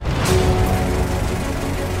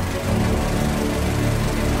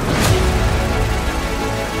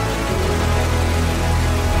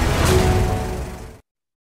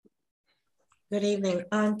Good evening,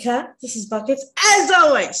 Anka. This is Buckets. As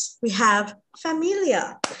always, we have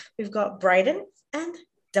Familia. We've got Brayden and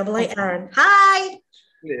Double A Aaron. Hi.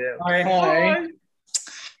 Yeah. Hi.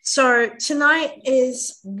 So tonight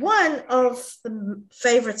is one of the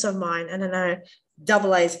favorites of mine, and I know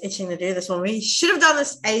Double A is itching to do this one. We should have done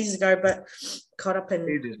this ages ago, but caught up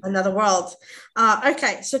in another world.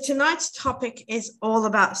 Okay, so tonight's topic is all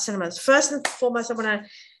about cinemas. First and foremost, I want to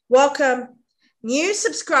welcome new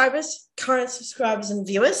subscribers, current subscribers, and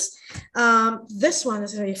viewers. This one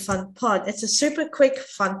is going to be a fun pod. It's a super quick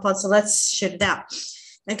fun pod, so let's shoot it out.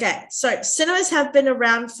 Okay, so cinemas have been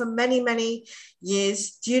around for many, many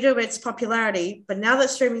years due to its popularity, but now that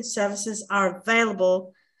streaming services are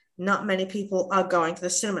available, not many people are going to the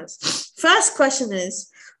cinemas. First question is,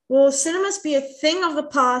 will cinemas be a thing of the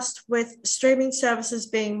past with streaming services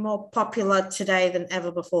being more popular today than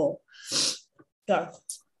ever before? Go.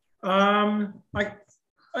 I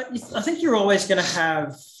think you're always going to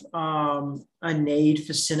have a need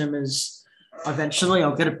for cinemas. Eventually,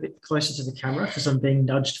 I'll get a bit closer to the camera because I'm being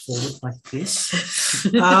nudged forward like this.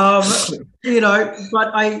 But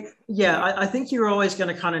I think you're always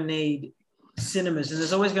going to kind of need cinemas, and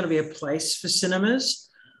there's always going to be a place for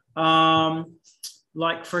cinemas.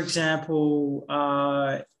 Like, for example,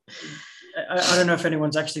 I don't know if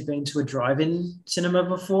anyone's actually been to a drive-in cinema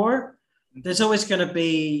before. There's always going to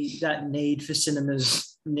be that need for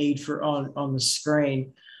cinemas, need for on the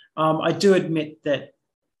screen. I do admit that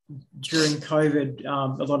during COVID,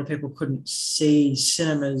 a lot of people couldn't see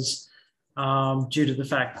cinemas due to the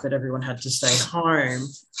fact that everyone had to stay home,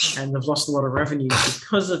 and they've lost a lot of revenue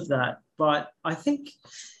because of that. But I think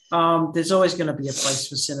there's always going to be a place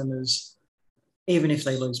for cinemas, even if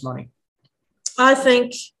they lose money. I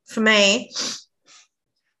think for me,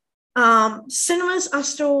 cinemas are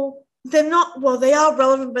still, they are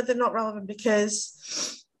relevant, but they're not relevant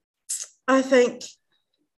because I think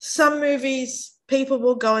some movies people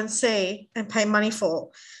will go and see and pay money for.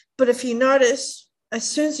 But if you notice, as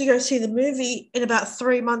soon as you go see the movie, in about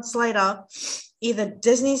 3 months later, either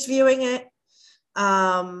Disney's viewing it,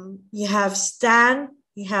 you have Stan,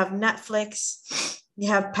 you have Netflix, you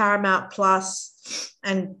have Paramount Plus,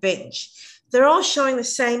 and Binge. They're all showing the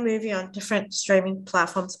same movie on different streaming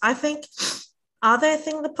platforms. I think, are they a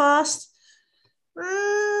thing of the past?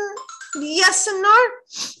 Yes and no.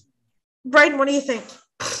 Brayden, what do you think?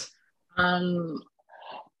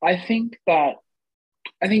 I think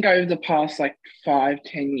over the past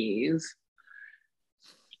 5-10 years,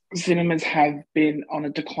 cinemas have been on a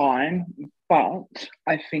decline, but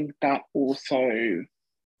I think that also,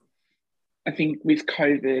 with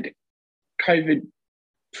COVID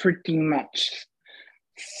pretty much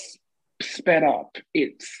sped up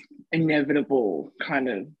its inevitable kind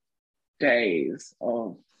of days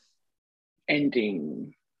of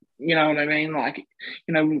ending. You know what I mean? I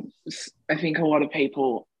think a lot of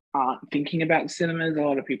people aren't thinking about cinemas. A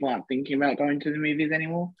lot of people aren't thinking about going to the movies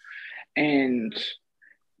anymore. And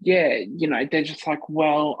they're just like,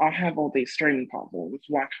 well, I have all these streaming platforms.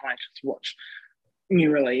 Why can't I just watch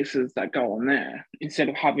new releases that go on there instead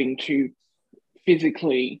of having to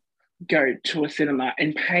physically go to a cinema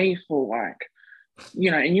and pay for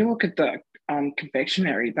and you look at the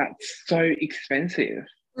confectionery, that's so expensive.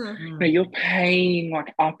 Mm-hmm. You're paying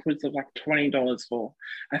upwards of $20 for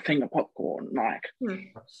a thing of popcorn,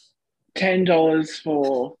 $10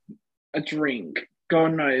 for a drink.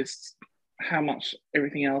 God knows how much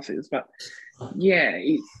everything else is, but yeah.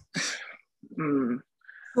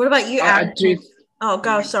 What about you, Aaron? I do. Oh,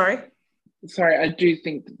 go. Sorry. I do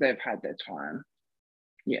think that they've had their time.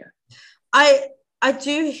 Yeah. I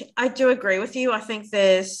do agree with you. I think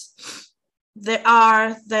they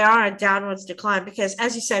are a downwards decline because,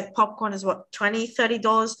 as you said, popcorn is what,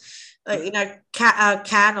 $20-$30.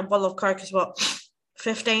 Can or bottle of Coke is what,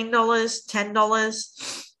 $15,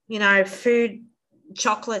 $10. Food,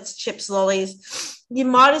 chocolates, chips, lollies. You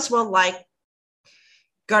might as well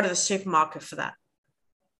go to the supermarket for that.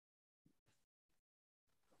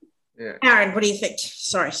 Yeah. Aaron, what do you think?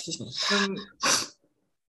 Sorry, excuse me.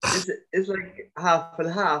 It's half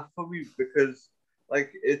and half for me because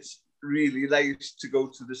it's really nice to go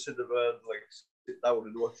to the cinema and sit down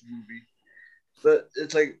and watch a movie. But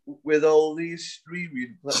it's with all these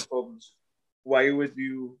streaming platforms, why would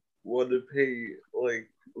you want to pay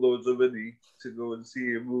loads of money to go and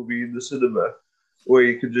see a movie in the cinema where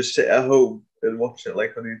you can just sit at home and watch it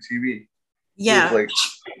on your TV? Yeah. So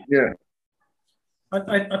yeah.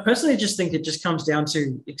 I personally just think it just comes down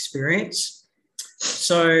to experience.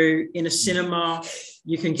 So in a cinema,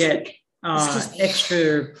 you can get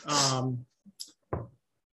extra.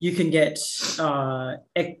 You can get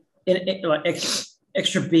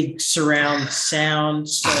extra big surround sound.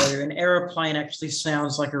 So an aeroplane actually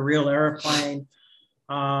sounds like a real aeroplane.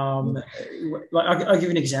 I'll give you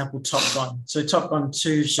an example, Top Gun. So Top Gun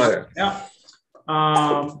 2 out.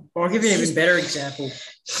 Or I'll give you an even better example.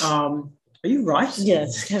 Are you right? Yeah,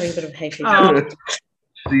 it's having a bit of hay fever.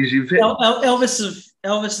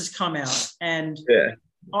 Elvis has come out, and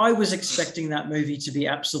I was expecting that movie to be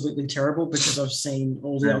absolutely terrible because I've seen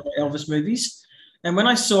all the other Elvis movies. And when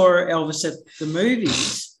I saw Elvis at the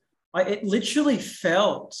movies, it literally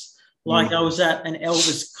felt like I was at an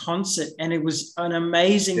Elvis concert, and it was an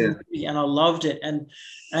amazing movie, and I loved it.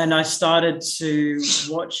 And I started to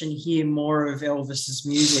watch and hear more of Elvis's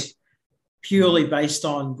music purely based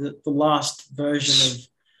on the last version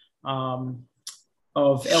of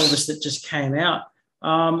Elvis that just came out.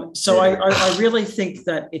 So I really think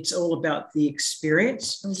that it's all about the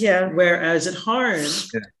experience. Yeah. Whereas at home,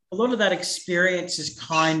 a lot of that experience is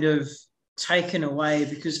kind of taken away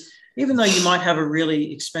because even though you might have a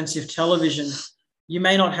really expensive television, you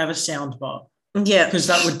may not have a sound bar. Yeah. Because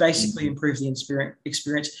that would basically improve the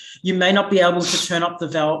experience. You may not be able to turn up the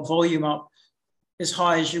volume up as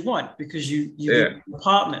high as you want because you live in an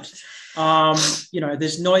apartment.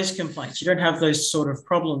 There's noise complaints. You don't have those sort of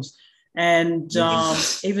problems. And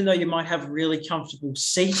even though you might have really comfortable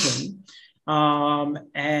seating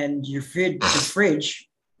and your fridge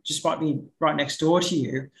just might be right next door to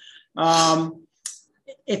you,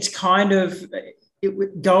 it's kind of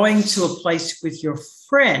going to a place with your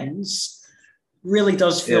friends really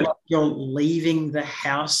does feel like you're leaving the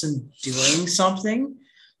house and doing something.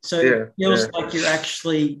 So it feels like you're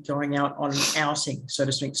actually going out on an outing, so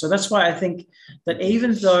to speak. So that's why I think that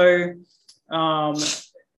even though,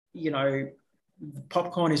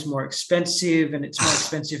 popcorn is more expensive and it's more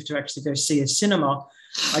expensive to actually go see a cinema,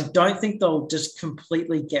 I don't think they'll just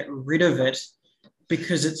completely get rid of it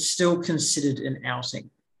because it's still considered an outing.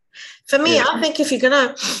 For me, I think if you're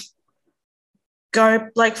going to go,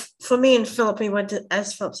 like for me and Philip,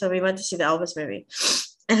 as Philip said, we went to see the Elvis movie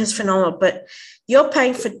and it's phenomenal, but you're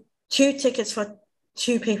paying for 2 tickets for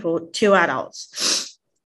 2 people, 2 adults,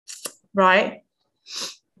 right?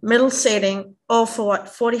 Middle seating, all for what,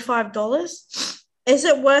 $45? Is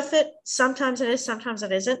it worth it? Sometimes it is, sometimes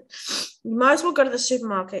it isn't. You might as well go to the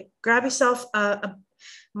supermarket, grab yourself a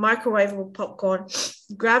microwavable popcorn,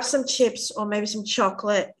 grab some chips or maybe some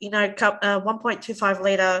chocolate, 1.25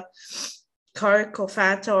 liter Coke or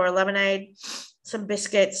Fanta or lemonade, some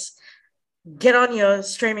biscuits, get on your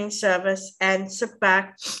streaming service and sit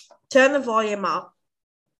back, turn the volume up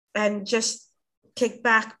and just kick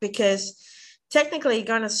back, because technically you're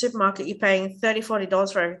going to the supermarket, you're paying $30,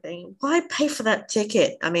 $40 for everything. Why pay for that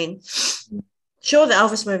ticket? I mean, sure, the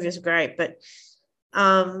Elvis movie is great, but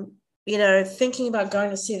thinking about going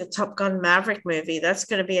to see the Top Gun Maverick movie, that's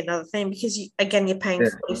going to be another thing, because you're paying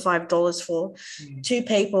 $45 for 2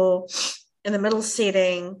 people in the middle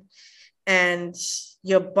seating and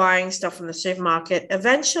you're buying stuff from the supermarket.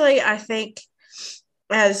 Eventually, I think,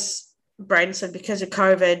 as Braden said, because of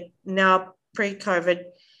COVID, now pre-COVID,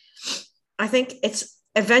 I think it's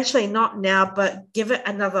eventually, not now, but give it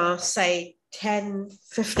another, say, 10,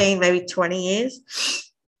 15, maybe 20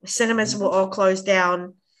 years. Cinemas will all close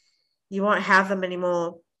down. You won't have them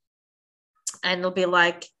anymore. And it'll be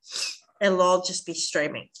like, it'll all just be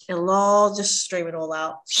streaming. It'll all just stream it all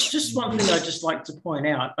out. Just one thing I'd just like to point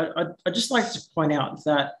out. I'd just like to point out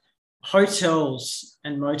that hotels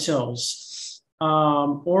and motels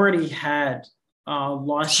already had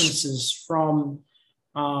licenses from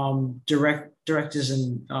directors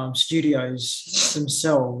and studios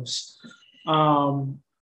themselves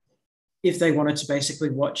if they wanted to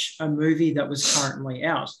basically watch a movie that was currently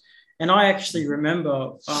out. And I actually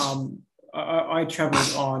remember I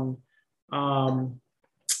traveled on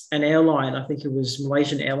an airline, I think it was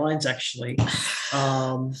Malaysian Airlines actually, when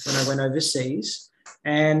I went overseas.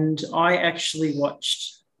 And I actually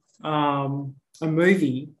watched a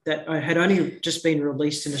movie that had only just been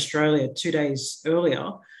released in Australia 2 days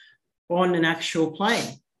earlier on an actual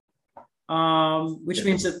plane, which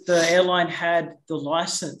means that the airline had the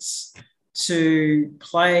license to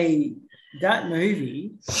play that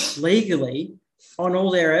movie legally on all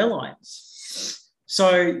their airlines.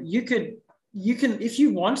 So you can, if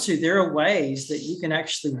you want to, there are ways that you can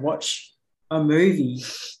actually watch a movie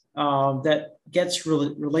that gets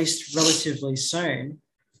released relatively soon,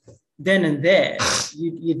 then and there,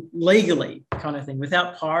 you legally kind of thing,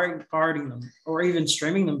 without pirating them or even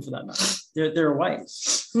streaming them for that matter. There are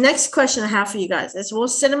ways. Next question I have for you guys is, will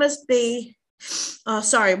cinemas be,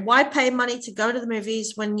 why pay money to go to the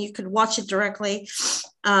movies when you could watch it directly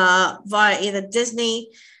via either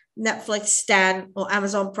Disney, Netflix, Stan, or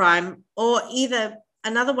Amazon Prime, or either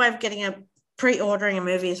another way of getting a pre-ordering a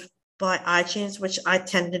movie is by iTunes, which I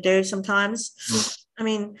tend to do sometimes. I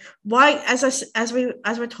mean, why, as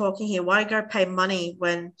we're talking here, why go pay money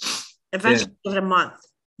when eventually give it a month?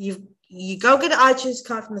 You go get an iTunes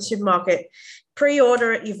card from the supermarket,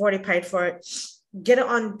 pre-order it, you've already paid for it, get it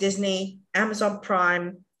on Disney, Amazon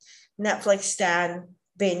Prime, Netflix, Stan,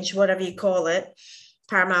 Binge, whatever you call it,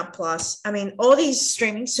 Paramount Plus. I mean, all these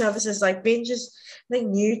streaming services like Binge is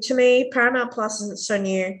new to me. Paramount Plus isn't so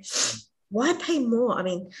new. Why pay more? I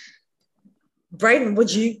mean, Braden,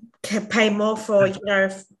 would you pay more for,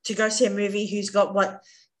 to go see a movie who's got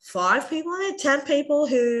 5 people in it, 10 people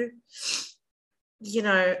who,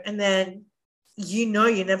 and then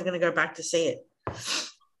you're never going to go back to see it?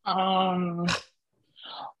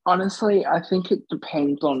 Honestly, I think it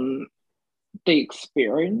depends on the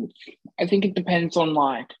experience. I think it depends on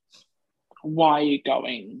why you're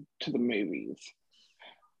going to the movies.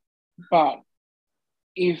 But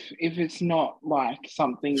if it's not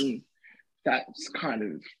something that's kind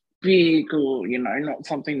of big or not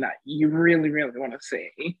something that you really, really want to see,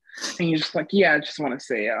 and you're just I just want to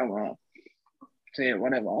see it, I want to see it,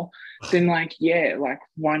 whatever, then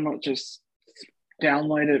why not just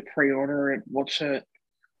download it, pre-order it, watch it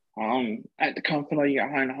at the comfort of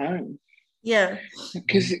your own home? Yeah,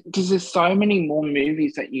 because there's so many more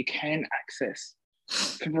movies that you can access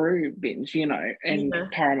through Binge, and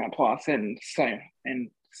Paramount Plus, and so on and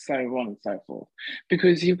so forth.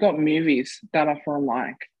 Because you've got movies that are from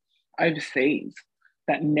overseas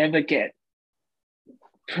that never get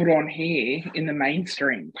put on here in the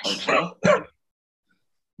mainstream culture.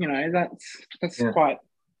 That's quite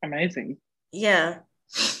amazing. Yeah.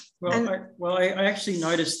 Well, I actually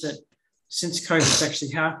noticed that since COVID's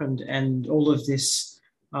actually happened and all of this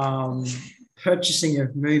purchasing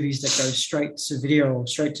of movies that go straight to video or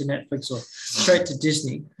straight to Netflix or straight to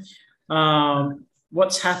Disney,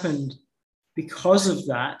 what's happened because of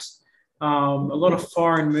that, a lot of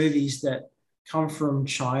foreign movies that come from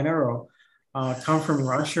China or come from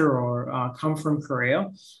Russia or come from Korea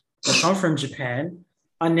or come from Japan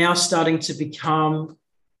are now starting to become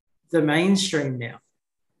the mainstream now,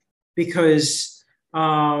 because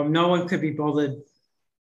no one could be bothered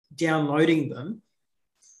downloading them.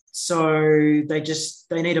 So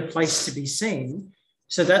they need a place to be seen.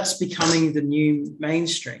 So that's becoming the new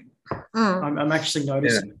mainstream. I'm actually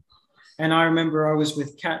noticing it. And I remember I was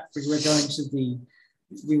with Kat, we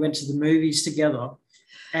went to the movies together,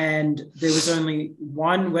 and there was only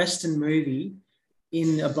one Western movie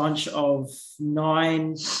in a bunch of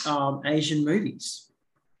 9 Asian movies.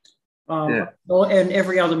 And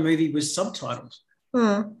every other movie was subtitled.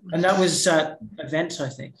 And that was at Event, I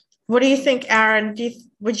think. What do you think, Aaron?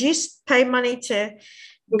 Would you pay money to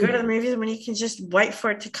go to the movies when you can just wait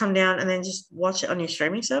for it to come down and then just watch it on your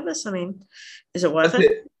streaming service? I mean, is it worth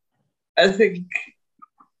it? I think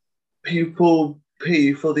people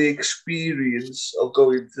pay for the experience of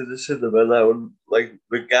going to the cinema now,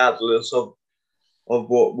 regardless of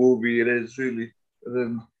what movie it is, really.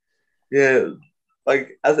 And then,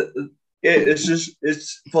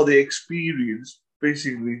 it's for the experience,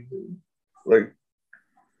 basically.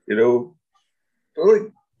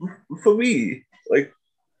 For me,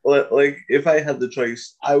 if I had the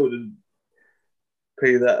choice, I wouldn't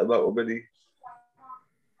pay that amount of money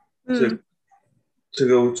to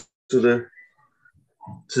go to the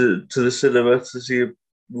cinema to see a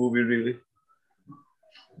movie, really.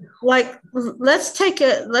 Let's take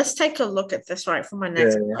a look at this for my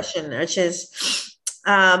next question, which is,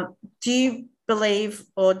 do you believe,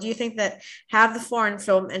 or do you think that have the foreign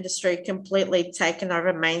film industry completely taken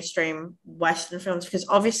over mainstream Western films? Because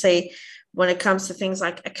obviously when it comes to things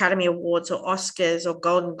like Academy Awards or Oscars or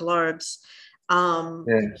Golden Globes,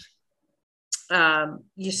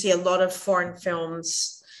 you see a lot of foreign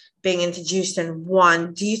films being introduced in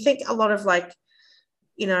one. Do you think a lot of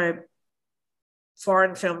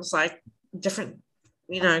foreign films, different,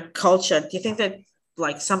 culture, do you think that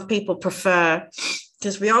some people prefer,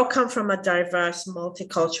 because we all come from a diverse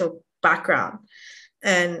multicultural background,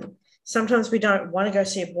 and sometimes we don't want to go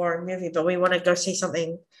see a boring movie, but we want to go see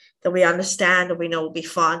something that we understand or we know will be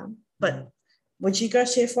fun. But would you go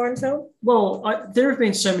see a foreign film? Well, there have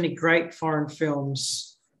been so many great foreign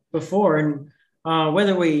films before, and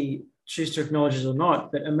whether we choose to acknowledge it or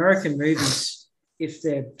not, but American movies, if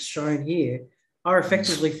they're shown here, are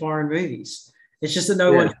effectively foreign movies. It's just that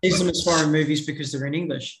no one sees them as foreign movies because they're in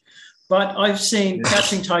English. But I've seen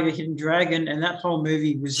Crouching Tiger, Hidden Dragon, and that whole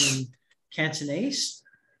movie was in Cantonese.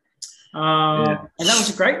 And that was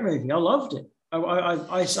a great movie. I loved it.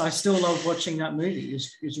 I still love watching that movie. It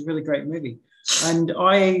was a really great movie. And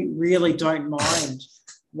I really don't mind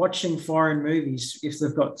watching foreign movies if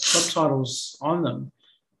they've got subtitles on them.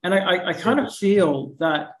 And I kind of feel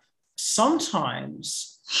that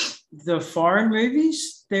sometimes the foreign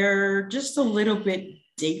movies, they're just a little bit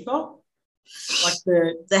deeper. Like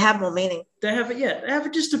they have more meaning. They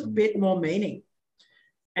have just a bit more meaning.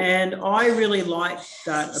 And I really like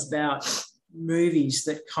that about movies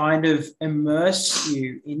that kind of immerse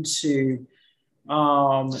you into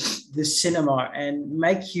the cinema and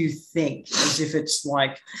make you think as if it's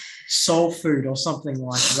like soul food or something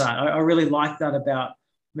like that. I really like that about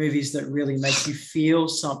movies that really make you feel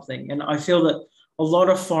something. And I feel that a lot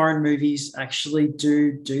of foreign movies actually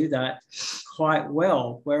do that quite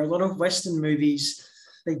well, where a lot of Western movies,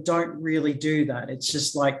 they don't really do that. It's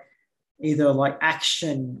just like either like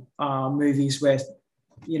action movies where,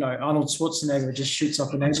 you know, Arnold Schwarzenegger just shoots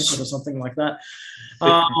up an exit or something like that,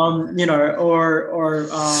 you know, or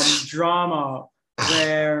drama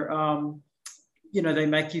where, you know, they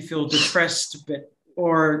make you feel depressed,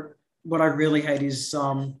 or what I really hate is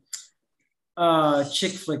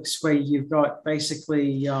chick flicks where you've got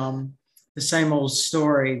basically the same old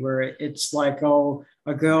story where it's like, oh,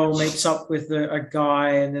 a girl meets up with a guy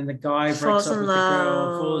and then the guy breaks up with the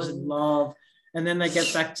girl, falls in love, and then they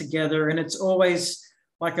get back together, and it's always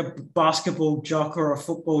like a basketball jock or a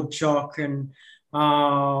football jock, and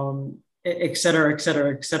et cetera, et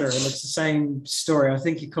cetera, et cetera. And it's the same story. I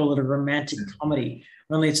think you call it a romantic comedy,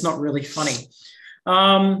 only it's not really funny.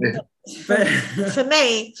 But for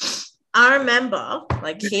me, I remember,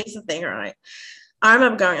 like, here's the thing, right? I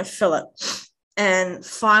remember going to Philip and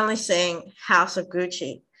finally seeing House of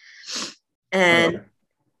Gucci. And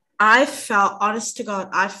I felt, honest to God,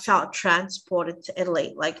 I felt transported to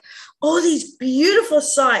Italy. Like, all these beautiful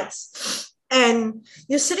sights. And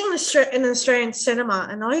you're sitting in an Australian cinema,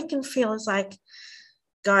 and all you can feel is like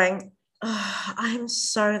going, oh, I'm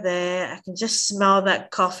so there. I can just smell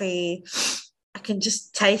that coffee. I can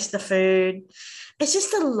just taste the food. It's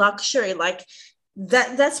just a luxury. Like,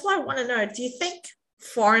 that's why I want to know, do you think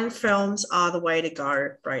foreign films are the way to go,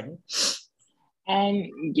 Braden?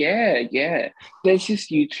 Yeah. There's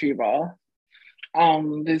this YouTuber,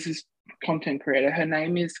 there's this content creator, her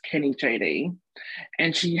name is Kenny JD,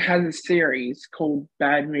 and she has a series called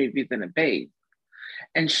Bad Movies and a Beat.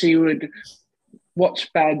 And she would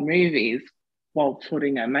watch bad movies while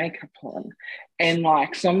putting her makeup on. And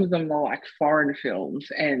like some of them are like foreign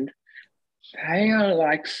films, and they are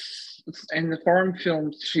like, and the foreign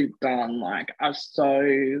films she's done like are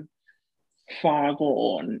so far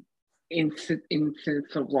gone in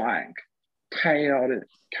sense of like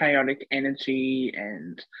chaotic energy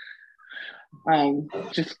and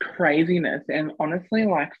just craziness. And honestly,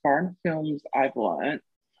 like foreign films, I've learned,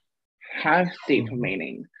 have deeper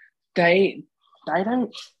meaning. They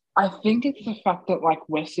don't. I think it's the fact that like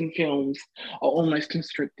Western films are almost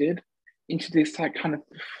constricted into this like kind of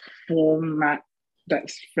format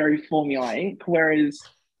that's very formulaic, whereas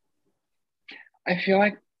I feel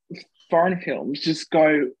like foreign films just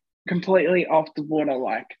go completely off the water.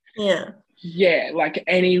 Like, like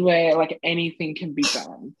anywhere, like anything can be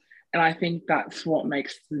done. And I think that's what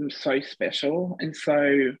makes them so special and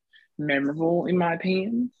so memorable, in my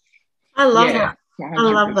opinion. I love that.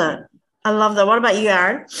 100%. I love that. What about you,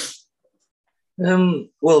 Aaron?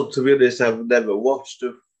 Well, to be honest, I've never watched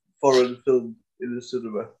a foreign film in the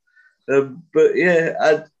cinema. But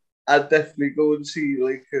yeah, I'd definitely go and see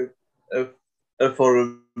like a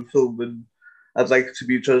foreign film, and I'd like to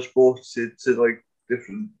be transported to like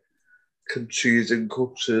different countries and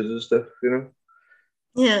cultures and stuff, you know?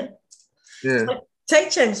 Yeah. Yeah. Like,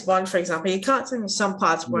 take James Bond, for example. You can't tell me some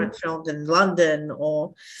parts weren't filmed in London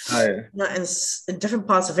or in different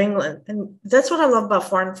parts of England. And that's what I love about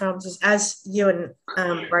foreign films is, as you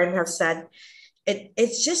and Brian have said,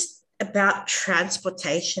 it's just about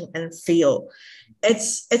transportation and feel.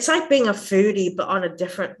 It's like being a foodie, but on a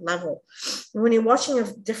different level. When you're watching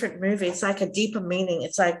a different movie, it's like a deeper meaning.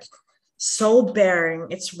 It's like soul-bearing.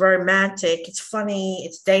 It's romantic. It's funny.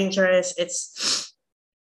 It's dangerous. It's,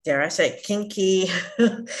 dare I say, kinky.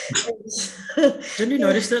 Didn't you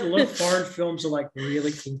notice that a lot of foreign films are like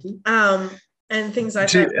really kinky? And things like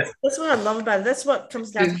that. That's what I love about it. That's what comes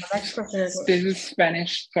down to my next question. There's a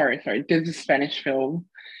Spanish, there's a Spanish film.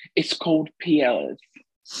 It's called Pieles.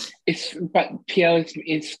 But Pieles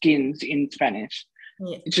is skins in Spanish.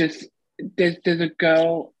 Yeah. Just there's a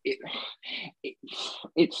girl.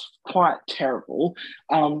 It's quite terrible.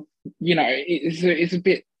 You know, it's a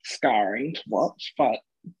bit scarring to watch, but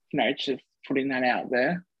you know, just putting that out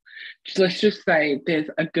there. Let's just say there's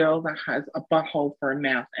a girl that has a butthole for a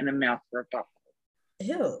mouth and a mouth for a butthole.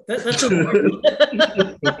 Ew.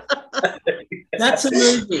 That's a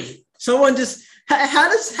movie. Someone just how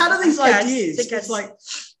do these ideas? It's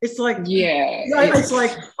like yeah. It's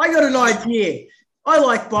like I got an idea. I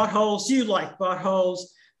like buttholes. You like buttholes.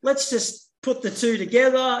 Let's just put the two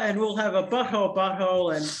together, and we'll have a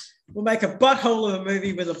butthole, and we'll make a butthole of a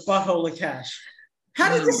movie with a butthole of cash. How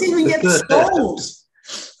did this even get sold?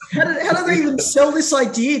 How do they even sell this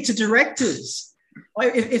idea to directors?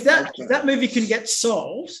 If that movie can get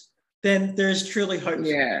sold, then there's truly hope for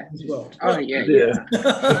the world. Oh, yeah.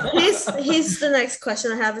 Here's the next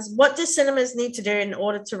question I have is, what do cinemas need to do in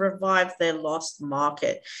order to revive their lost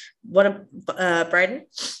market? Braden,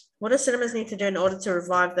 what do cinemas need to do in order to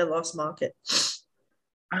revive their lost market?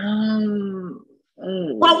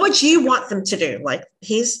 What would you want them to do? Like,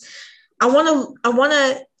 I want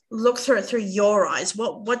to look through it through your eyes.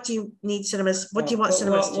 What do you need cinemas? What do you want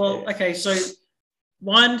cinemas to do? Okay, so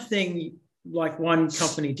one thing, like one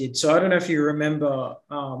company did. So I don't know if you remember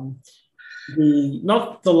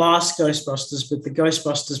not the last Ghostbusters, but the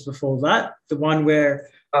Ghostbusters before that, the one where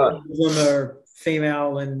them are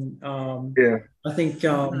female, and I think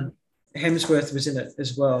Hemsworth was in it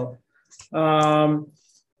as well.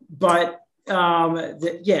 That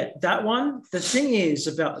one, the thing is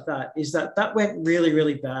about that is that went really,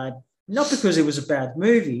 really bad, not because it was a bad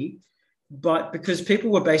movie, but because people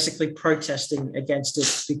were basically protesting against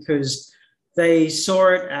it because they saw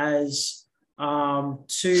it as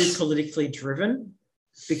too politically driven,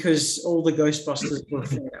 because all the Ghostbusters were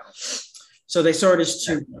female. So they saw it as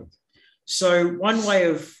too big. So one way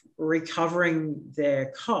of recovering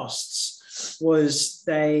their costs was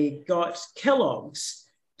they got Kellogg's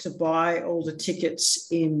to buy all the tickets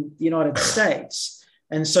in the United States.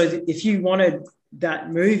 And so if you wanted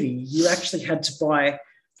that movie, you actually had to buy,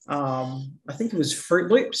 I think it was Fruit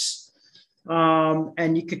Loops,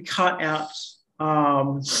 and you could cut out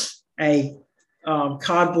a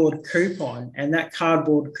cardboard coupon, and that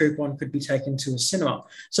cardboard coupon could be taken to a cinema.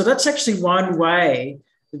 So that's actually one way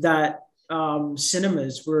that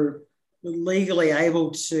cinemas were legally able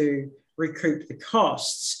to recoup the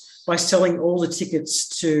costs, by selling all the tickets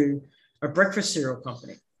to a breakfast cereal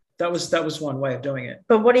company. That was one way of doing it.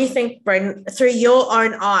 But what do you think, Braden, through your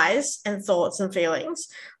own eyes and thoughts and feelings,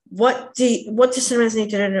 what do cinemas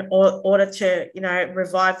need to do in order to,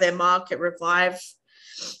 revive their market, revive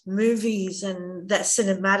movies and that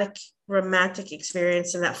cinematic romantic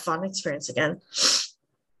experience and that fun experience again?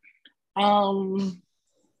 I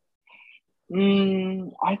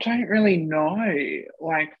don't really know.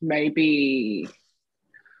 Like, maybe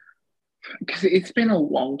because it's been a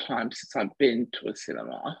long time since I've been to a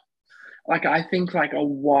cinema. Like, I think like a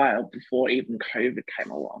while before even COVID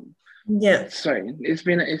came along. Yeah. So it's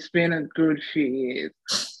been a good few years.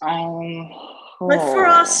 But for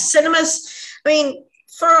us, cinemas,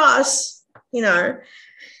 for us,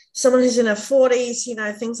 someone who's in their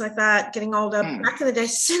 40s, things like that, getting older, back in the day,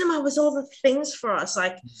 cinema was all the things for us.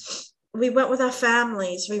 Like, we went with our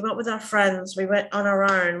families, we went with our friends, we went on our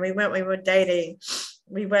own, we were dating,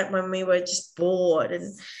 we went when we were just bored,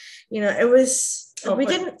 and it was we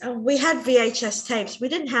had VHS tapes. We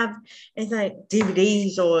didn't have anything like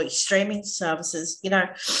DVDs or streaming services.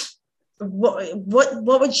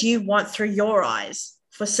 What would you want through your eyes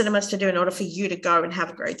for cinemas to do in order for you to go and have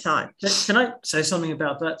a great time? Can I say something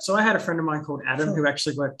about that? So I had a friend of mine called Adam who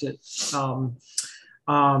actually worked at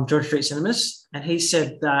George Street Cinemas, and he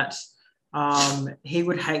said that he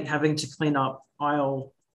would hate having to clean up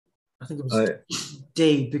aisle, I think it was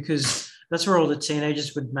D, because that's where all the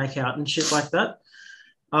teenagers would make out and shit like that.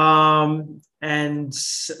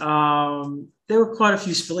 There were quite a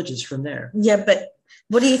few spillages from there. Yeah, but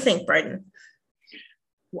what do you think, Braden?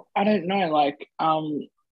 I don't know. Like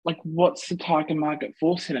what's the target market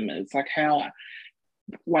for cinemas? Like, how,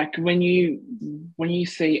 like when you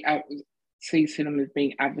see cinemas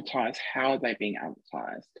being advertised, how are they being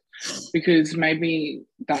advertised? Because maybe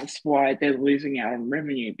that's why they're losing out on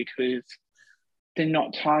revenue, because they're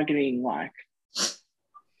not targeting, like,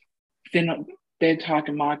 their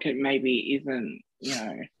target market maybe isn't,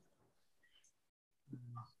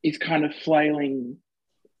 is kind of flailing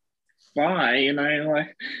by,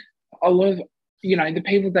 like a lot of, the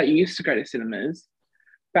people that used to go to cinemas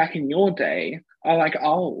back in your day are like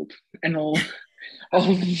old and all,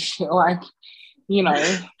 like,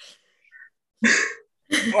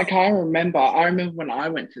 like I remember when I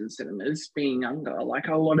went to the cinemas being younger, like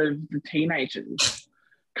a lot of the teenagers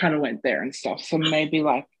kind of went there and stuff. So maybe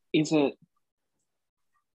like,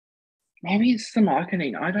 maybe it's the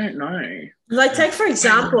marketing. I don't know. Like, take for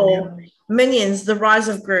example, Minions: The Rise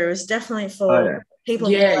of Gru is definitely for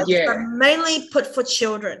people, but mainly put for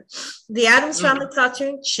children. The Addams Family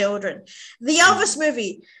cartoon, children. The Elvis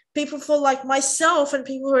movie, people for like myself and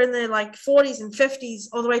people who are in their like 40s and 50s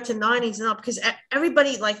all the way to 90s and up, because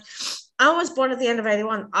everybody, like, I was born at the end of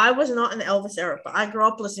 81. I was not in the Elvis era, but I grew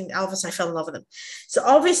up listening to Elvis. I fell in love with him. So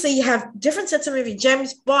obviously you have different sets of movies.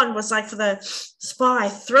 James Bond was like for the spy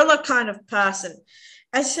thriller kind of person.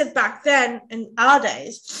 As I said, back then in our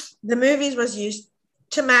days, the movies was used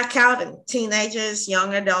to mark out, and teenagers,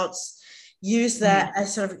 young adults use that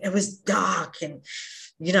as sort of, it was dark and,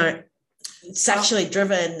 you know, sexually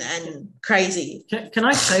driven and crazy. Can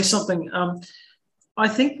I say something? I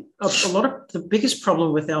think a lot of the biggest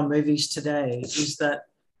problem with our movies today is that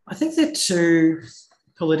I think they're too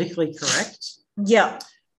politically correct. Yeah.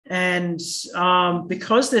 And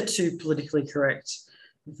because they're too politically correct,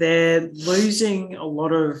 they're losing a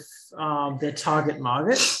lot of their target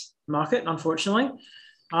market, unfortunately.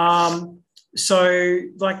 So,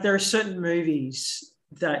 like, there are certain movies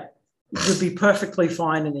that would be perfectly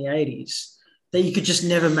fine in the 80s that you could just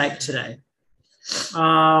never make today,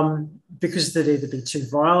 because they'd either be too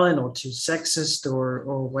violent or too sexist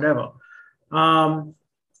or whatever. And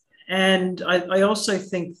I also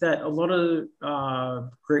think that a lot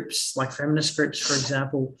of groups, like feminist groups, for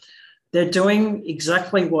example, they're doing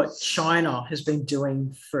exactly what China has been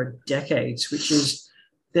doing for decades, which is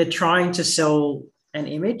they're trying to sell an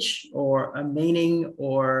image or a meaning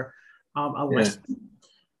or a lesson.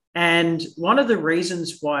 And one of the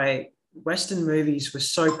reasons why Western movies were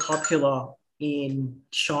so popular in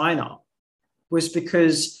China was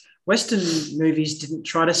because Western movies didn't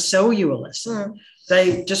try to sell you a lesson.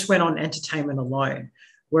 They just went on entertainment alone,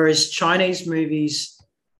 whereas Chinese movies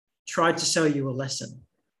tried to sell you a lesson.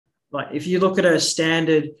 Like, if you look at a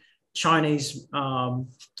standard Chinese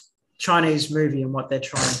movie and what they're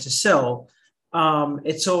trying to sell,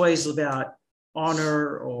 it's always about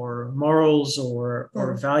honor or morals or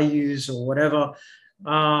values or whatever,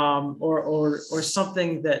 or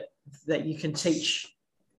something that you can teach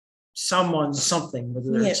someone something,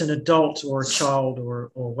 whether it's an adult or a child or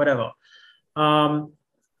whatever.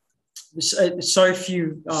 So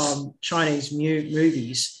few Chinese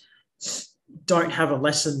movies don't have a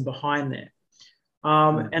lesson behind there.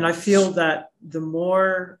 And I feel that the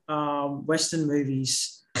more Western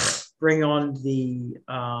movies bring on the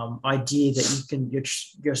idea that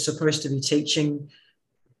you're supposed to be teaching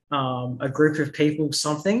a group of people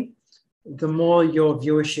something, the more your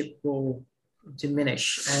viewership will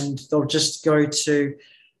diminish, and they'll just go to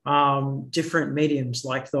different mediums,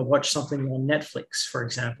 like they'll watch something on Netflix, for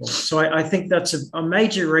example. So I think that's a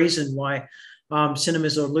major reason why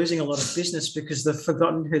cinemas are losing a lot of business, because they've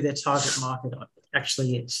forgotten who their target market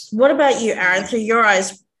actually is. What about you, Aaron? Through your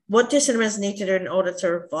eyes, what do cinemas need to do in order to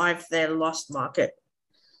revive their lost market?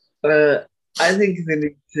 I think they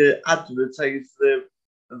need to advertise the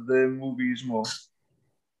movies more.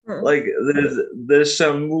 Like, there's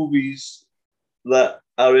some movies that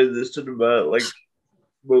are in the cinema, like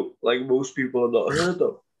most people are not heard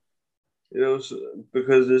of, you know,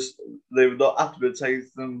 because they've not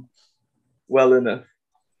advertised them well enough.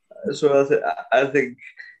 So I think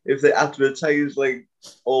if they advertise like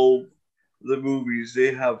all the movies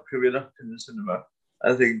they have coming up in the cinema,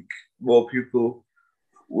 I think more people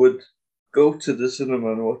would go to the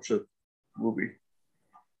cinema and watch a movie.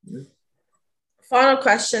 Yeah. Final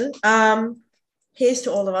question. Here's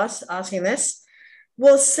to all of us asking this.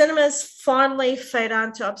 Will cinemas finally fade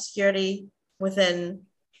out to obscurity within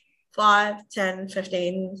 5, 10,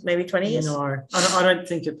 15, maybe 20 years? No, I don't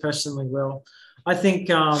think it personally will. I think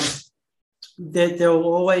there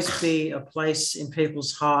will always be a place in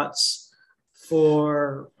people's hearts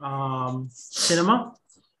for cinema.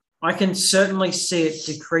 I can certainly see it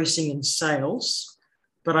decreasing in sales,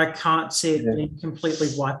 but I can't see it being completely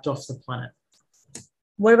wiped off the planet.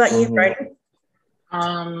 What about you, Brayden?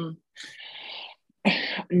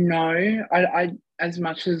 No, I as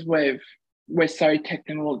much as we're so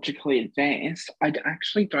technologically advanced, I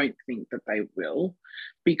actually don't think that they will,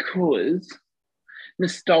 because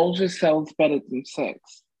nostalgia sells better than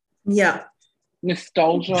sex. Yeah.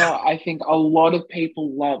 Nostalgia, I think a lot of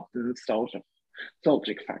people love the nostalgic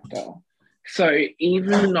factor. So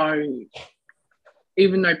even though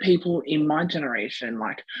people in my generation,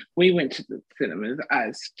 like, we went to the cinemas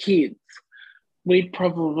as kids, we'd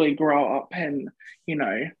probably grow up and, you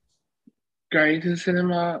know, go to the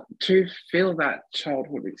cinema to feel that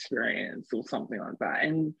childhood experience or something like that.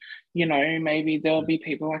 And, you know, maybe there'll be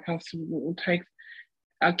people like us who will take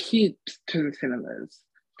our kids to the cinemas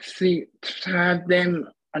to have them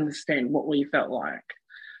understand what we felt like.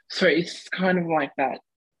 So it's kind of like that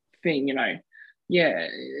thing, you know. Yeah,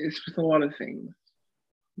 it's with a lot of things.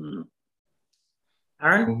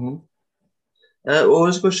 Aaron? What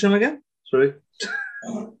was the question again? Sorry.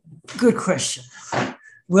 Good question.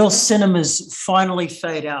 Will cinemas finally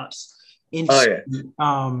fade out into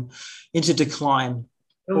decline,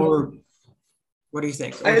 or what do you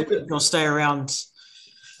think? Or do you think they'll stay around?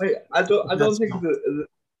 I don't think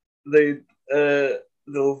that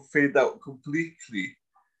they'll fade out completely.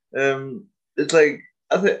 It's like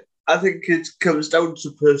I think it comes down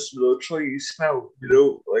to personal choice now. You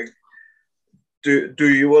know, like do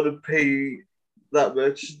you want to pay that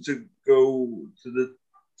much to go to the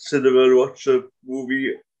cinema and watch a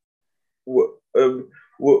movie when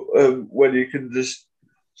you can just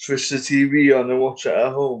switch the TV on and watch it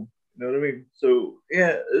at home? You know what I mean? So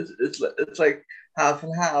yeah, it's like half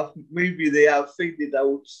and half. Maybe they have faded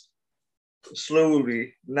out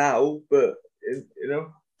slowly now, but you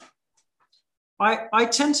know. I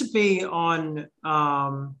tend to be on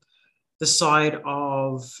the side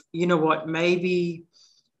of, you know what, maybe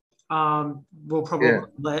we'll probably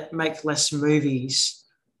make less movies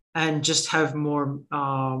and just have more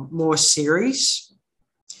series.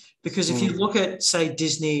 Because if you look at, say,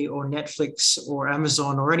 Disney or Netflix or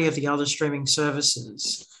Amazon or any of the other streaming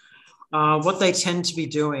services, what they tend to be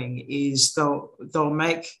doing is they'll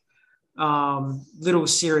make little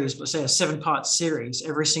series, let's say a 7-part series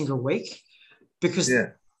every single week, because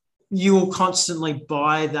you will constantly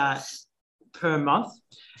buy that per month.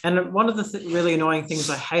 And one of the really annoying things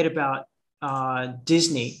I hate about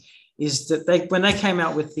Disney is that when they came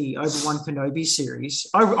out with the Obi-Wan Kenobi series,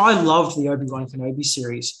 I loved the Obi-Wan Kenobi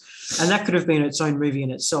series, and that could have been its own movie in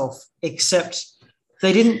itself, except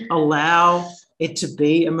they didn't allow it to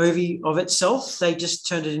be a movie of itself. They just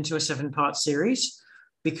turned it into a 7-part series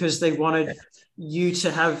because they wanted you to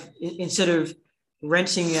have, instead of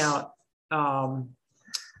renting out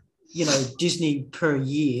Disney per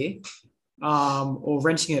year, or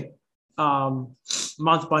renting it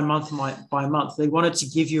month by month by month, they wanted to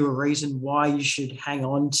give you a reason why you should hang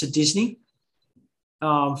on to Disney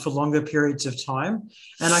for longer periods of time.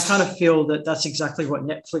 And I kind of feel that that's exactly what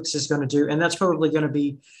Netflix is going to do, and that's probably going to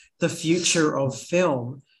be the future of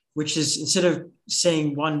film, which is, instead of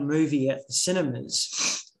seeing one movie at the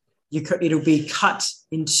cinemas, it'll be cut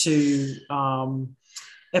into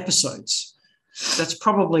episodes. That's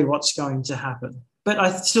probably what's going to happen. But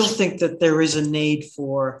I still think that there is a need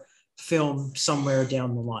for film somewhere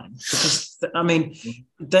down the line, because, I mean,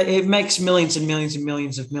 it makes millions and millions and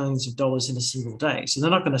millions of dollars in a single day. So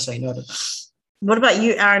they're not going to say no to that. What about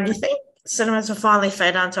you, Aaron? Do you think cinemas will finally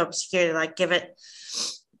fade down to obscurity? Like, give it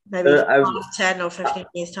maybe 5, 10 or 15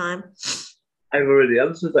 years time? I've already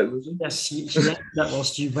answered that question. Yes, you answered that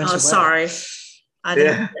whilst you went away. Sorry. I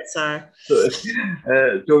didn't think so. Do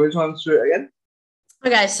you want me to answer it again?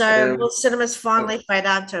 Okay, so will cinemas finally fade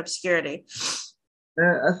out to obscurity?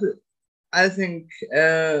 I think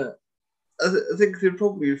they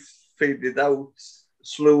probably faded out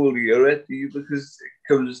slowly already, because it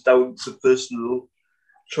comes down to personal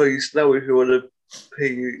choice now. If you want to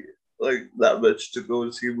pay like that much to go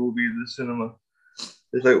and see a movie in the cinema,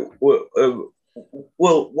 it's like,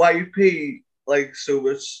 well, why pay like so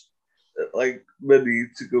much like money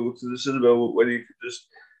to go to the cinema when you can just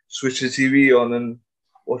switch the TV on and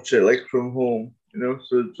watch it like from home, you know?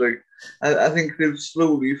 So it's like, I think they've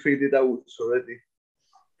slowly faded out already.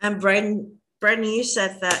 And Brendan, you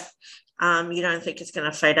said that you don't think it's going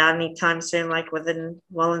to fade out anytime soon, like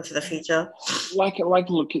well into the future. Like,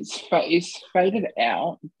 look, it's faded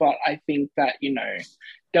out, but I think that, you know,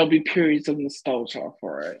 there'll be periods of nostalgia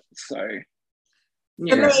for it. So,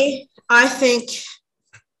 for me, I think,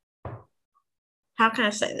 how can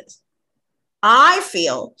I say this? I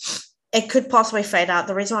feel it could possibly fade out.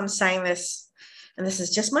 The reason I'm saying this, and this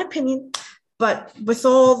is just my opinion, but with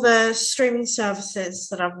all the streaming services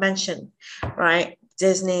that I've mentioned, right?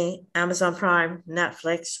 Disney, Amazon Prime,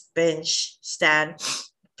 Netflix, Binge, Stan,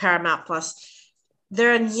 Paramount Plus,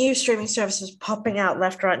 there are new streaming services popping out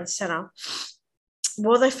left, right, and center.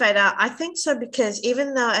 Will they fade out? I think so, because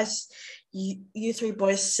even though, as you three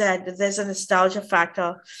boys said, there's a nostalgia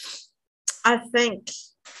factor, I think,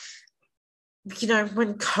 you know,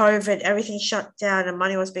 when COVID, everything shut down and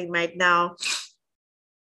money was being made now,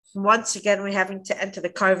 once again, we're having to enter the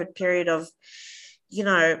COVID period of, you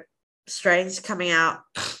know, strains coming out.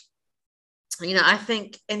 You know, I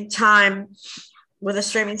think in time, with the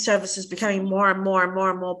streaming services becoming more and more and more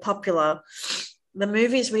and more popular, the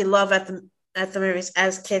movies we love at the movies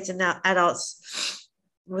as kids and now adults,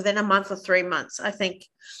 within a month or 3 months, I think,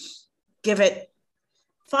 give it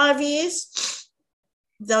 5 years,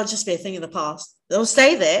 they'll just be a thing of the past. They'll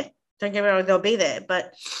stay there. Don't get me wrong, they'll be there.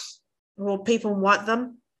 But will people want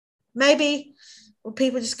them? Maybe. Will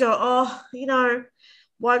people just go, oh, you know,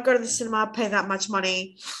 why go to the cinema, pay that much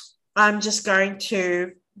money? I'm just going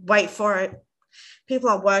to wait for it. People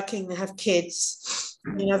are working, they have kids,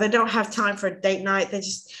 they don't have time for a date night. They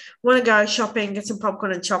just want to go shopping, get some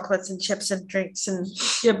popcorn and chocolates and chips and drinks and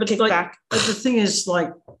kick back. But the thing is,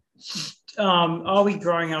 like, are we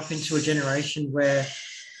growing up into a generation where,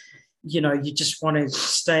 you just want to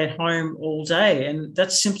stay at home all day, and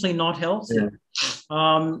that's simply not healthy.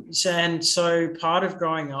 So part of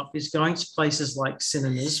growing up is going to places like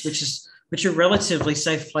cinemas, which are relatively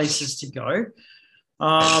safe places to go.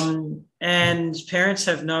 And parents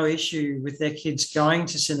have no issue with their kids going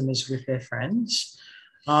to cinemas with their friends.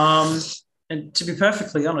 And to be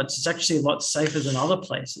perfectly honest, it's actually a lot safer than other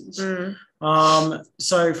places.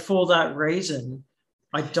 So for that reason,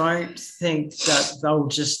 I don't think that they'll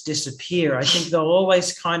just disappear. I think they'll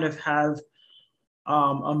always kind of have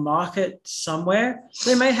a market somewhere.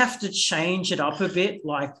 They may have to change it up a bit,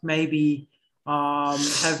 like maybe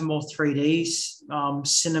have more 3D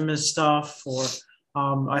cinema stuff, or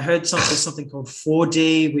I heard something called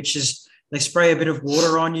 4D, which is they spray a bit of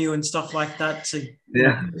water on you and stuff like that to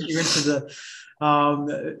you're into the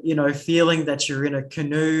feeling that you're in a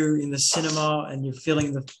canoe in the cinema and you're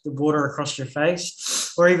feeling the water across your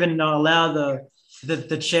face, or even allow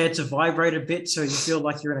the chair to vibrate a bit so you feel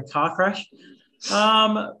like you're in a car crash.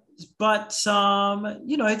 I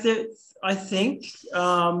think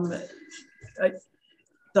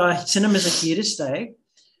the cinemas are here to stay.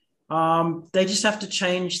 They just have to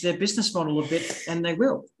change their business model a bit, and they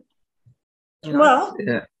will. Well,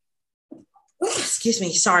 yeah. Excuse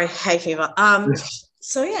me, sorry, hay fever.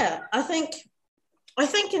 So yeah, I think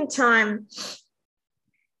in time,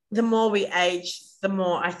 the more we age, the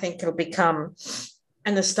more I think it'll become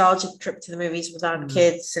a nostalgic trip to the movies with our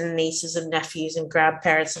kids and nieces and nephews and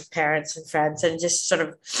grandparents and parents and friends, and just sort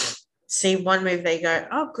of see one movie, they go,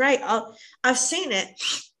 oh great, I've seen it.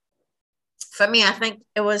 For me, I think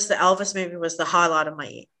it was the Elvis movie was the highlight of my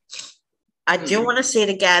year. I do want to see it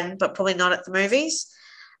again, but probably not at the movies.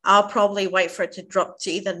 I'll probably wait for it to drop to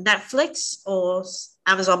either Netflix or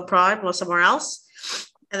Amazon Prime or somewhere else,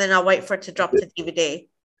 and then I'll wait for it to drop to DVD.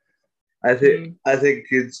 I think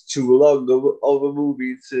it's too long of a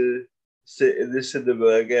movie to sit in the cinema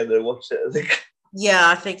again and watch it. I think. Yeah,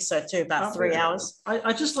 I think so too. About 3 hours.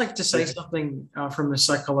 I just like to say something from a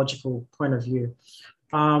psychological point of view.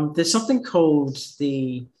 There's something called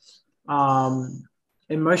the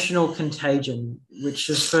emotional contagion, which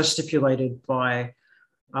was first stipulated by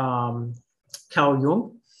Carl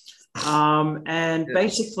Jung. And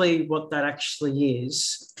basically what that actually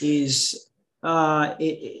is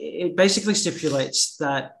it basically stipulates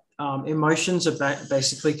that emotions are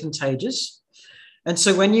basically contagious. And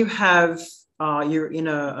so when you have, you're in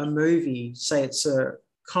a movie, say it's a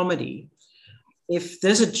comedy, if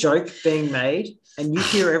there's a joke being made and you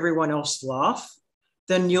hear everyone else laugh,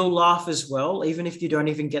 then you'll laugh as well, even if you don't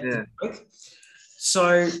even get the joke.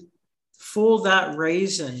 So for that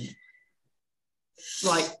reason,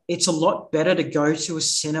 like, it's a lot better to go to a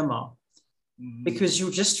cinema because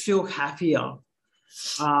you'll just feel happier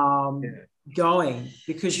going,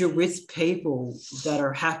 because you're with people that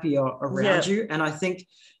are happier around you. And I think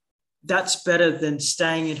that's better than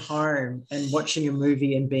staying at home and watching a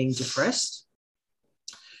movie and being depressed.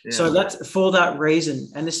 So that's for that reason.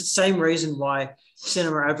 And it's the same reason why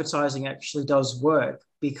cinema advertising actually does work,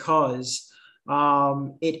 because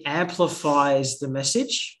it amplifies the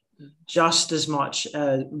message just as much,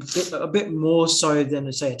 a bit more so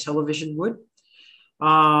than, say, a television would.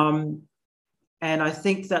 And I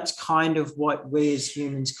think that's kind of what we as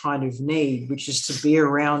humans kind of need, which is to be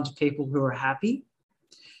around people who are happy.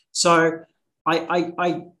 So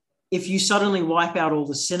if you suddenly wipe out all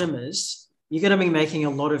the cinemas, you're going to be making a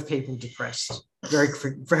lot of people depressed very,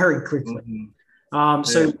 very quickly.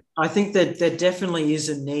 So I think that there definitely is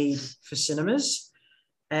a need for cinemas.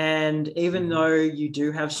 And even though you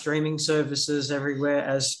do have streaming services everywhere,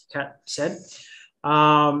 as Kat said,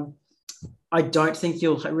 I don't think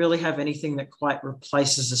you'll really have anything that quite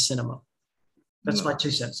replaces a cinema. That's my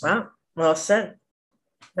 2 cents. Wow. Well said.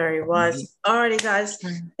 Very wise. Alrighty, guys.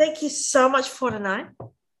 Thank you so much for tonight.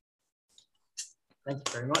 Thank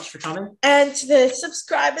you very much for coming. And to the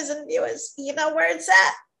subscribers and viewers, you know where it's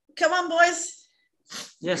at. Come on, boys.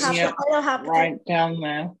 Yes. Right down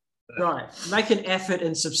there. Right. Make an effort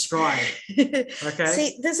and subscribe. Okay.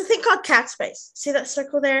 See, there's a thing called cat space. See that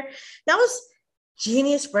circle there? That was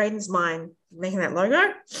genius Braden's mind making that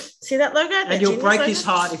logo. See that logo? And you'll break his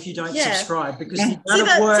heart if you don't subscribe, because the amount see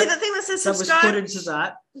of work the thing that says subscribe? That was put into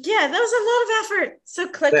that. Yeah, that was a lot of effort. So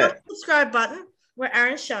click on the subscribe button where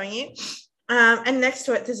Aaron's showing you. And next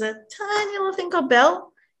to it, there's a tiny little thing called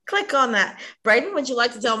bell. Click on that. Braden, would you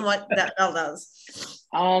like to tell them what that bell does?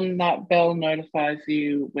 That bell notifies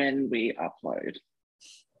you when we upload.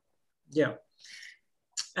 Yeah.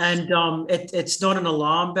 And it's not an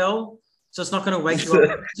alarm bell, so it's not going to wake you up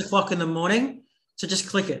at 6 o'clock in the morning. So just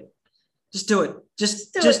click it. Just do it.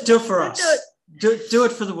 Just do it for us. Do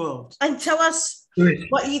it for the world. And tell us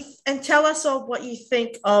what you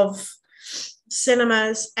think of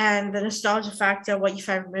cinemas and the nostalgia factor, what your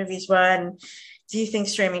favorite movies were, and do you think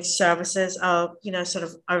streaming services are, sort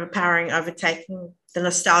of overtaking the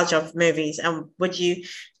nostalgia of movies? And would you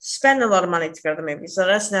spend a lot of money to go to the movies? So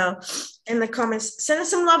let us know in the comments. Send us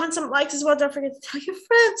some love and some likes as well. Don't forget to tell your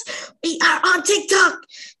friends. We are on TikTok,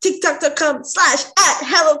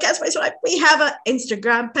 tiktok.com/@HelloCatSpaceLife. We have an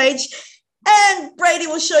Instagram page, and Brady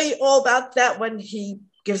will show you all about that when he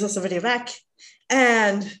gives us a video back.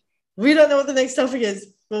 And we don't know what the next topic is,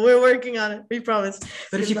 but we're working on it. We promise.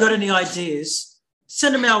 But if you've got any ideas,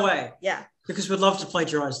 send them our way. Yeah. Because we'd love to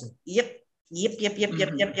plagiarize them. Yep.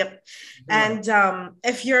 And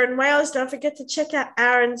if you're in Wales, don't forget to check out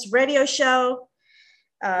Aaron's radio show.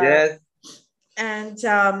 Yes. And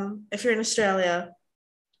if you're in Australia,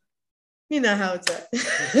 you know how it's at.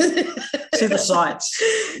 See the sights.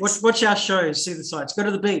 Watch our shows. See the sights. Go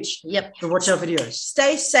to the beach. Yep. And watch our videos.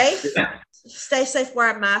 Stay safe. Stay safe.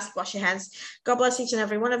 Wear a mask. Wash your hands. God bless each and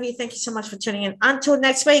every one of you. Thank you so much for tuning in. Until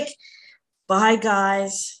next week. Bye,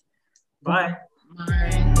 guys. Bye.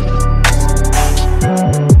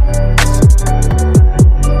 Bye.